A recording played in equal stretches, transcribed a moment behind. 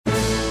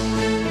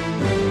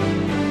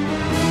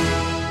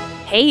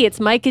Hey, it's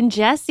Mike and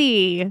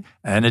Jessie.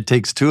 And it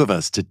takes two of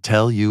us to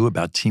tell you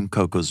about Team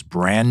Coco's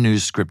brand new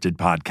scripted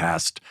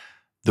podcast,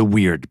 The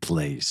Weird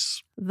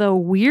Place. The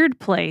Weird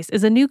Place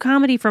is a new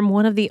comedy from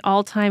one of the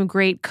all-time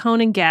great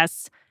Conan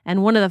guests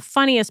and one of the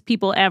funniest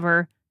people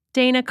ever,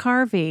 Dana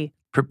Carvey.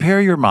 Prepare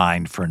your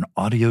mind for an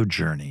audio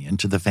journey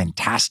into the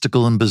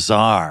fantastical and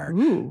bizarre,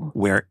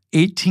 where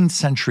 18th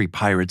century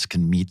pirates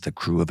can meet the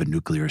crew of a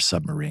nuclear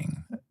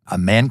submarine. A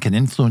man can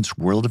influence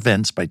world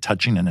events by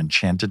touching an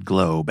enchanted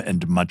globe,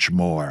 and much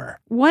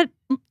more. What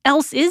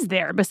else is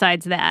there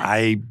besides that?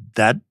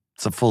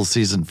 That's a full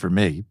season for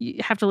me.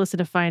 You have to listen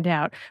to find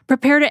out.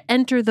 Prepare to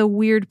enter the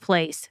Weird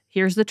Place.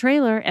 Here's the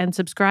trailer, and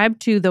subscribe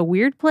to The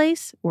Weird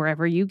Place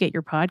wherever you get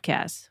your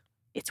podcasts.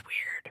 It's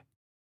weird.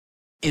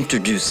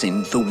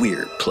 Introducing The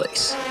Weird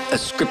Place, a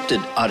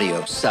scripted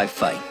audio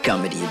sci-fi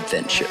comedy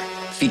adventure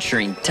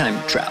featuring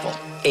time travel,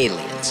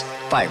 aliens,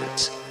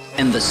 pirates,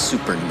 and the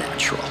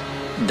supernatural.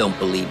 Don't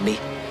believe me?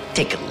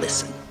 Take a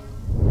listen.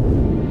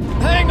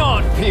 Hang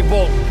on,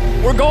 people.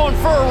 We're going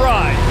for a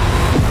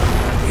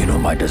ride. You know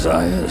my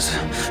desires.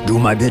 Do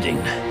my bidding.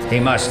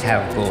 He must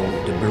have gold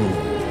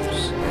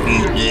doubloons.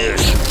 Eat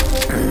this.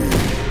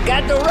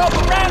 Got the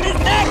rope around his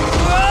neck.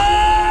 Whoa!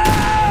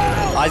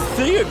 I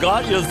see you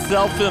got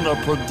yourself in a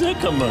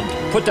predicament.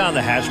 Put down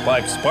the hash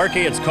pipe,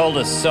 Sparky. It's called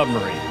a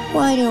submarine.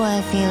 Why do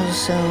I feel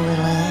so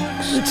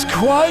relaxed? It's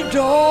quite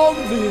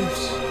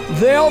obvious.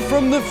 They're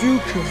from the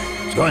future.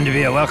 It's going to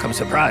be a welcome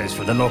surprise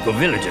for the local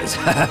villagers.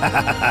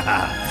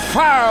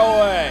 Fire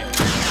away!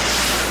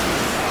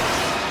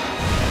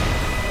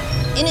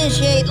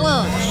 Initiate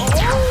launch.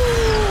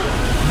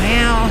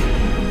 Well,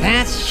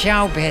 that's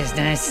show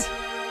business.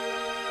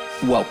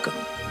 Welcome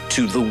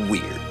to The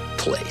Weird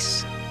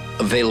Place.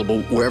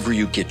 Available wherever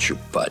you get your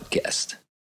podcast.